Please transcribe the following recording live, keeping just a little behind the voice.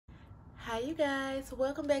Hi you guys,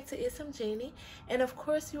 welcome back to It's MGENI, and of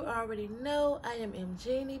course you already know I am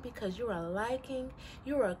MGENI because you are liking,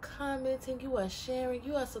 you are commenting, you are sharing,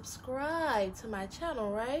 you are subscribed to my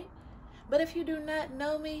channel, right? But if you do not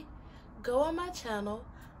know me, go on my channel,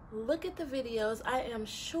 look at the videos. I am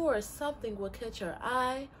sure something will catch your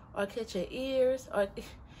eye or catch your ears, or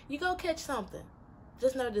you go catch something.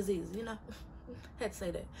 Just no disease, you know. Had to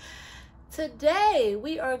say that. Today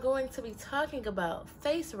we are going to be talking about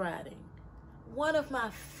face riding. One of my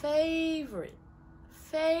favorite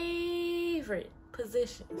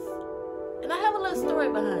positions. And I have a little story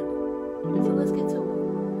behind it. So let's get to it.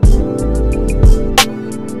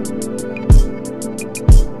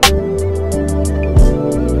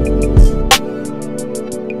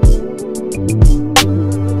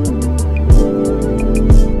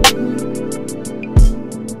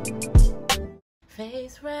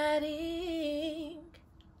 Face riding.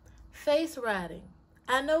 Face riding.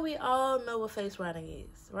 I know we all know what face riding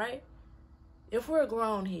is, right? If we're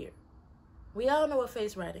grown here, we all know what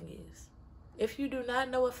face riding is. If you do not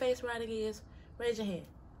know what face riding is, raise your hand.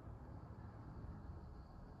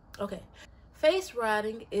 Okay. Face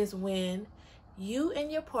riding is when you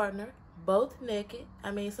and your partner, both naked.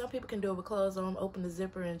 I mean, some people can do it with clothes on, open the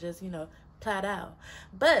zipper and just, tie out.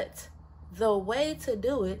 But the way to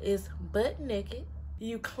do it is butt naked.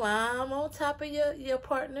 You climb on top of your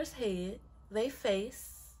partner's head. They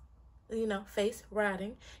face, face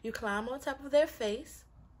riding. You climb on top of their face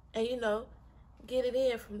and, get it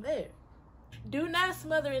in from there. Do not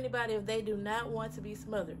smother anybody if they do not want to be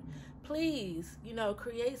smothered. Please,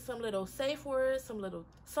 create some little safe words, some little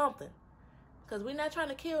something. Because we're not trying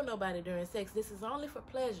to kill nobody during sex. This is only for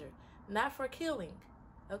pleasure, not for killing.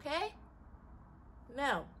 Okay?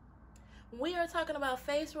 Now, we are talking about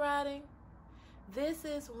face riding. This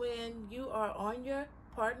is when you are on your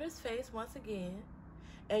partner's face once again,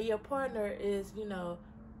 and your partner is,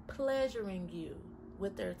 pleasuring you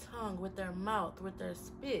with their tongue, with their mouth, with their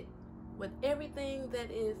spit, with everything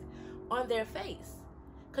that is on their face.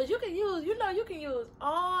 Because you can use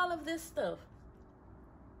all of this stuff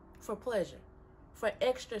for pleasure, for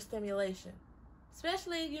extra stimulation.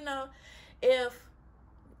 Especially, if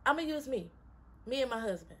I'm going to use me and my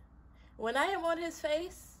husband. When I am on his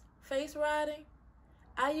face riding,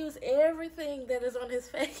 I use everything that is on his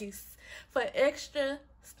face for extra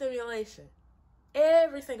stimulation.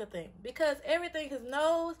 Every single thing. Because everything, his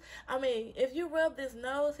nose, if you rub his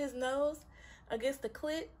nose against the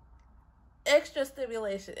clit, extra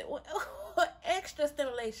stimulation. Extra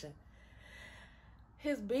stimulation.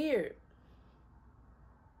 His beard.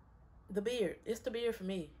 The beard. It's the beard for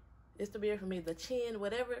me. It's the beard for me. The chin,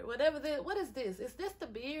 whatever what is this? Is this the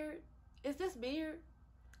beard? Is this beard?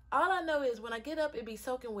 All I know is when I get up, it be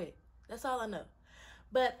soaking wet. That's all I know.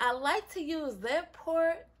 But I like to use that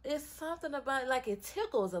part. It's something about it, like it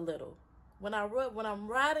tickles a little. When I'm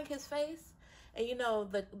riding his face, and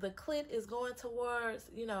the clit is going towards,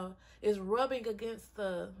 is rubbing against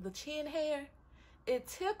the chin hair. It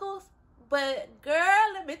tickles, but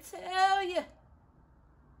girl, let me tell you,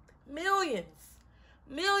 millions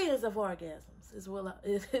of orgasms is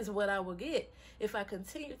what I will get if I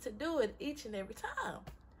continue to do it each and every time.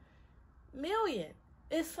 Million.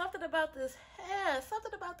 It's something about this hair,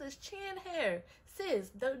 something about this chin hair. Sis,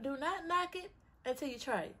 do not knock it until you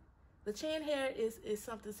try it. The chin hair is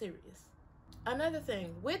something serious. Another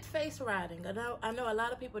thing, with face riding, I know a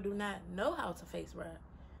lot of people do not know how to face ride,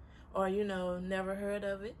 or, never heard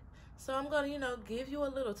of it. So I'm going to, give you a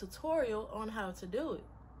little tutorial on how to do it.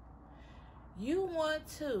 You want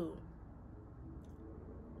to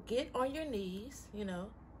get on your knees,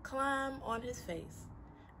 climb on his face.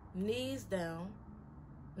 Knees down,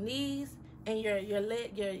 knees, and your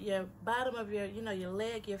leg, your bottom of your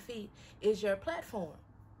leg, your feet is your platform.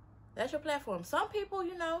 That's your platform. Some people,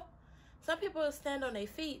 stand on their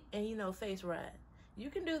feet and face ride. You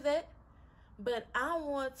can do that, but I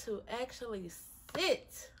want to actually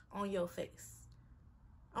sit on your face.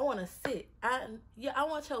 I want to sit. I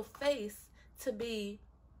want your face to be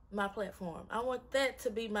my platform. I want that to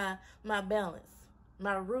be my balance,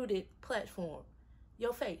 my rooted platform.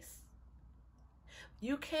 Your face.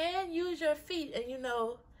 You can use your feet and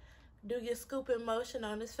do your scooping motion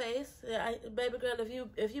on his face. Baby girl,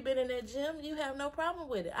 if you've been in that gym, you have no problem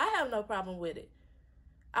with it. I have no problem with it.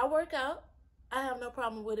 I work out. I have no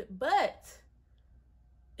problem with it. But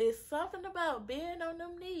it's something about being on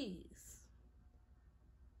them knees.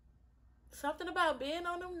 Something about being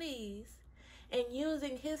on them knees and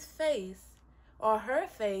using his face or her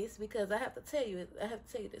face, because I have to tell you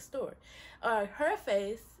this story, or her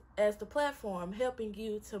face as the platform, helping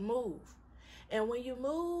you to move. And when you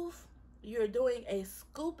move, you're doing a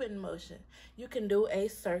scooping motion. You can do a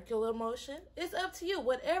circular motion. It's up to you.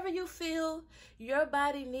 Whatever you feel your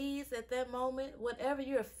body needs at that moment, whatever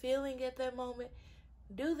you're feeling at that moment,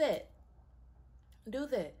 do that. Do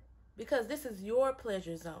that. Because this is your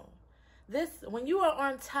pleasure zone. When you are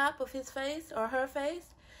on top of his face or her face,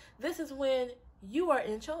 this is when you are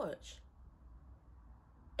in charge.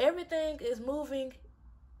 Everything is moving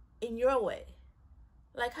in your way.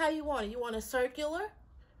 Like how you want it. You want a circular?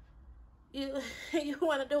 You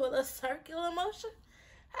want to do a circular motion?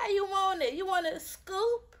 How you want it? You want to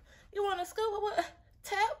scoop? You want to scoop? What?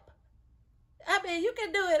 Tap? I mean, you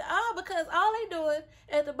can do it all because all they doing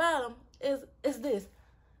at the bottom is this.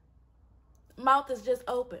 Mouth is just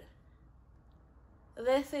open.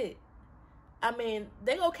 That's it. I mean,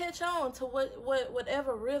 they gonna catch on to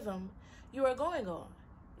whatever rhythm you are going on,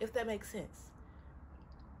 if that makes sense.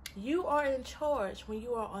 You are in charge when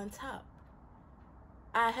you are on top.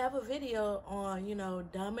 I have a video on,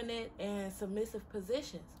 dominant and submissive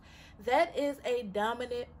positions. That is a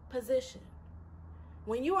dominant position.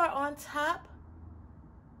 When you are on top,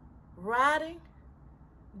 riding,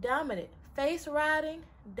 dominant. Face riding,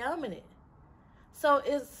 dominant. So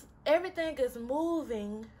everything is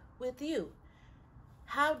moving with you.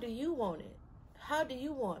 How do you want it? How do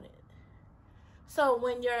you want it? So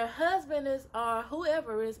when your husband or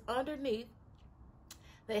whoever is underneath,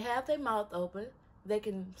 they have their mouth open. They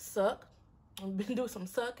can suck, do some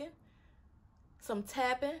sucking, some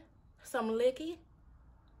tapping, some licky.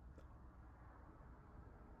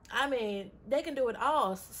 I mean, they can do it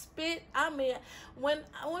all. Spit. I mean, when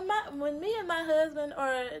me and my husband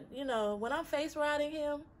when I'm face riding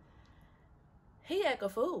him, he act a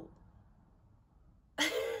fool.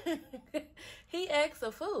 He acts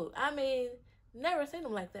a fool. I mean, never seen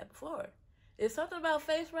him like that before. It's something about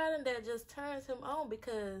face riding that just turns him on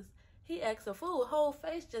because he acts a fool. Whole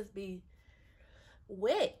face just be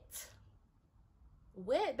wet.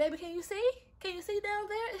 Wet, baby. Can you see? Can you see down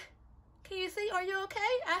there? Can you see? Are you okay?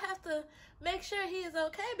 I have to make sure he is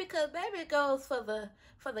okay because baby, it goes for the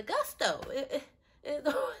gusto.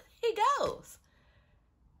 He goes.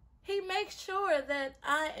 He makes sure that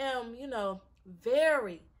I am,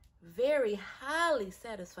 very, very highly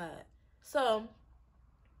satisfied. So,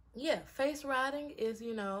 yeah, face riding is,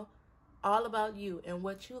 all about you and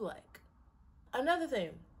what you like. Another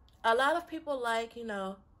thing, a lot of people like,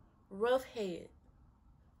 rough head.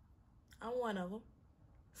 I'm one of them.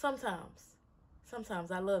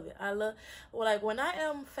 Sometimes I love it. Like when I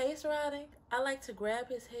am face riding, I like to grab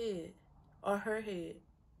his head or her head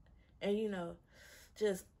and,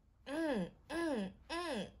 just,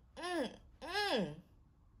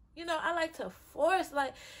 I like to force,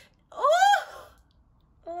 like, oh,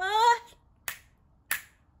 Lord.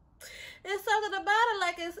 It's something about it,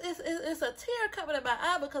 like it's a tear coming in my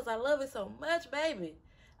eye because I love it so much, baby.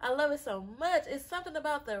 I love it so much. It's something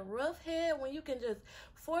about the rough head when you can just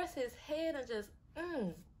force his head and just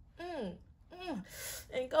and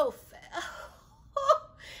go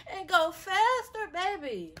and go faster,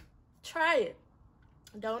 baby. Try it.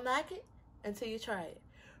 Don't knock it until you try it.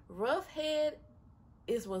 Rough head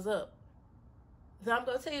is what's up. So I'm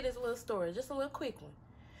gonna tell you this little story, just a little quick one.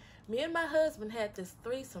 Me and my husband had this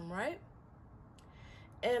threesome, right?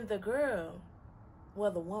 And the girl,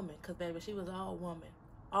 well, the woman, because baby, she was all woman.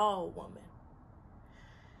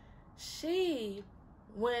 She,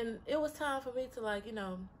 when it was time for me to like,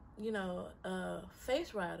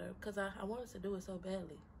 face ride her, because I wanted to do it so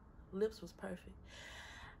badly. Lips was perfect.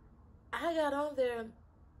 I got on there,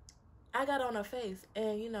 I got on her face,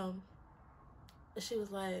 and she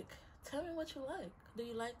was like, tell me what you like. Do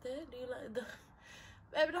you like that? Do you like the...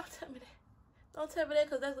 Baby, don't tell me that. Don't tell me that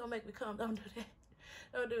because that's going to make me come. Don't do that.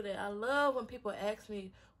 Don't do that. I love when people ask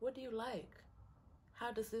me, what do you like?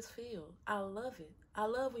 How does this feel? I love it. I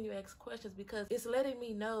love when you ask questions because it's letting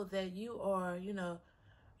me know that you are,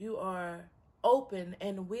 you are open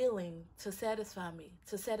and willing to satisfy me,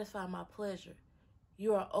 to satisfy my pleasure.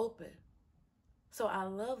 You are open. So I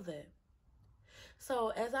love that. So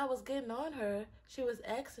as I was getting on her, she was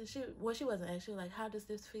asking, she wasn't asking, like, how does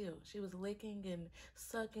this feel? She was licking and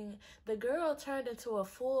sucking. The girl turned into a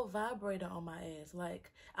full vibrator on my ass.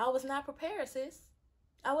 Like, I was not prepared, sis.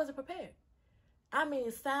 I wasn't prepared. I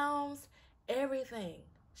mean, sounds, everything.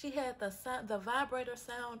 She had the vibrator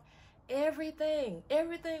sound, everything.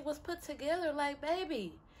 Everything was put together like,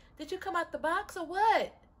 baby, did you come out the box or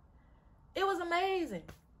what? It was amazing.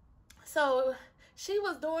 So she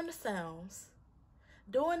was doing the sounds,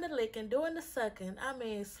 doing the licking, doing the sucking. I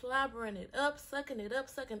mean, slobbering it up, sucking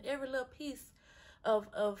every little piece of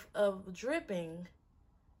dripping.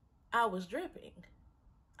 I was dripping.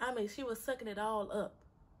 I mean, she was sucking it all up.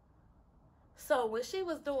 So when she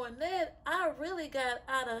was doing that, I really got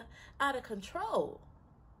out of control.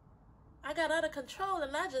 I got out of control,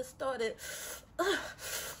 and I just started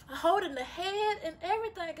holding the head and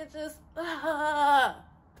everything, and just I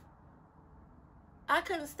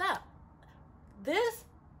couldn't stop. This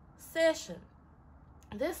session,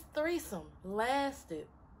 this threesome lasted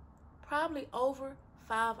probably over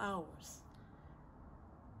 5 hours.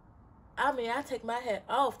 I mean, I take my hat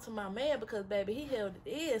off to my man, because, baby, he held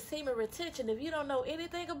it in. Semen retention, if you don't know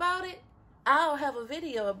anything about it, I'll have a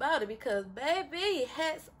video about it, because, baby,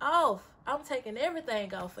 hats off. I'm taking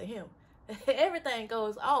everything off for him. Everything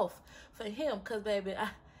goes off for him, because, baby,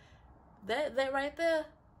 that right there,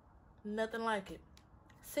 nothing like it.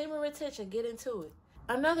 Semen retention, get into it.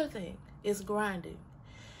 Another thing is grinding.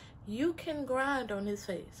 You can grind on his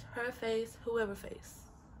face, her face, whoever face.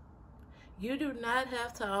 You do not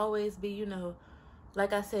have to always be, you know,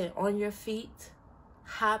 like I said, on your feet,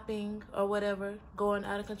 hopping or whatever, going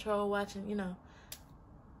out of control, watching, you know.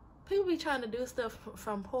 People be trying to do stuff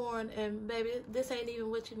from porn, and baby, this ain't even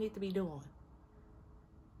what you need to be doing.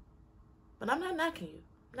 But I'm not knocking you.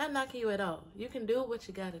 I'm not knocking you at all. You can do what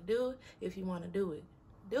you got to do if you want to do it.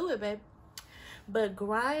 Do it, baby. But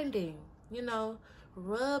grinding, you know,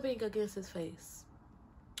 rubbing against his face,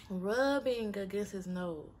 rubbing against his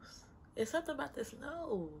nose. It's something about this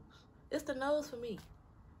nose. It's the nose for me.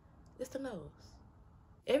 It's the nose.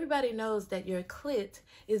 Everybody knows that your clit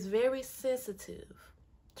is very sensitive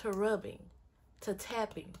to rubbing, to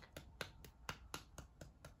tapping,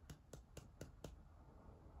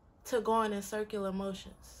 to going in circular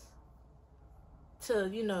motions, to,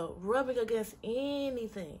 you know, rubbing against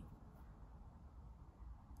anything,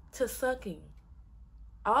 to sucking.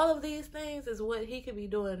 All of these things is what he could be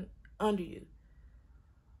doing under you.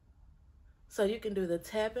 So you can do the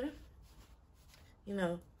tapping, you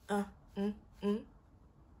know,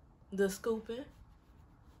 the scooping,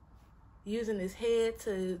 using his head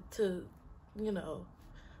to, you know,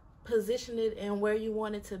 position it in where you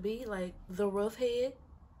want it to be, like the rough head,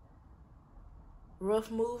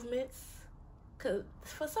 rough movements. Cause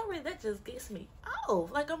for some reason that just gets me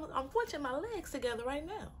off. Like I'm punching my legs together right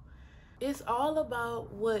now. It's all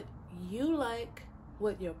about what you like,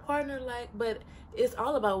 what your partner like, but it's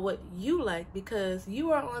all about what you like, because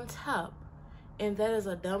you are on top, and that is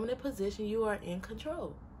a dominant position. You are in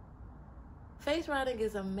control. Face riding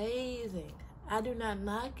is amazing. I do not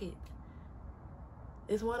knock it.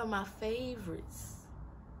 It's one of my favorites.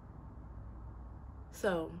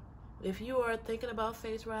 So if you are thinking about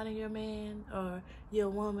face riding your man or your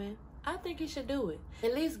woman, I think you should do it.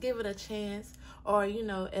 At least give it a chance, or, you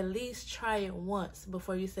know, at least try it once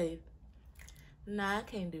before you say, nah, I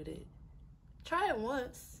can't do that. Try it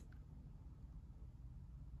once.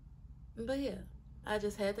 But yeah, I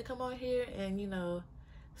just had to come on here and, you know,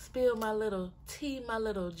 spill my little tea, my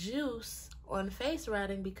little juice on face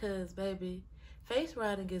riding, because, baby, face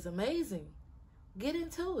riding is amazing. Get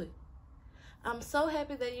into it. I'm so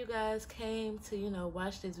happy that you guys came to, you know,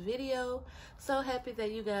 watch this video. So happy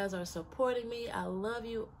that you guys are supporting me. I love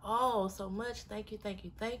you all so much. Thank you, thank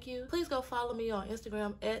you, thank you. Please go follow me on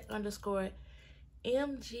Instagram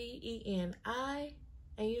 @_MGENI.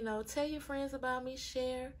 And, you know, tell your friends about me,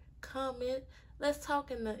 share, comment. Let's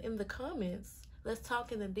talk in the comments. Let's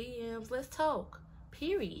talk in the DMs. Let's talk,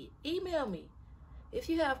 period. Email me. If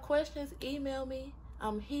you have questions, email me.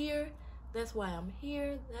 I'm here. That's why I'm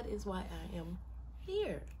here. That is why I am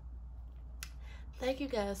here. Thank you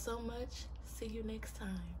guys so much. See you next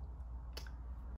time.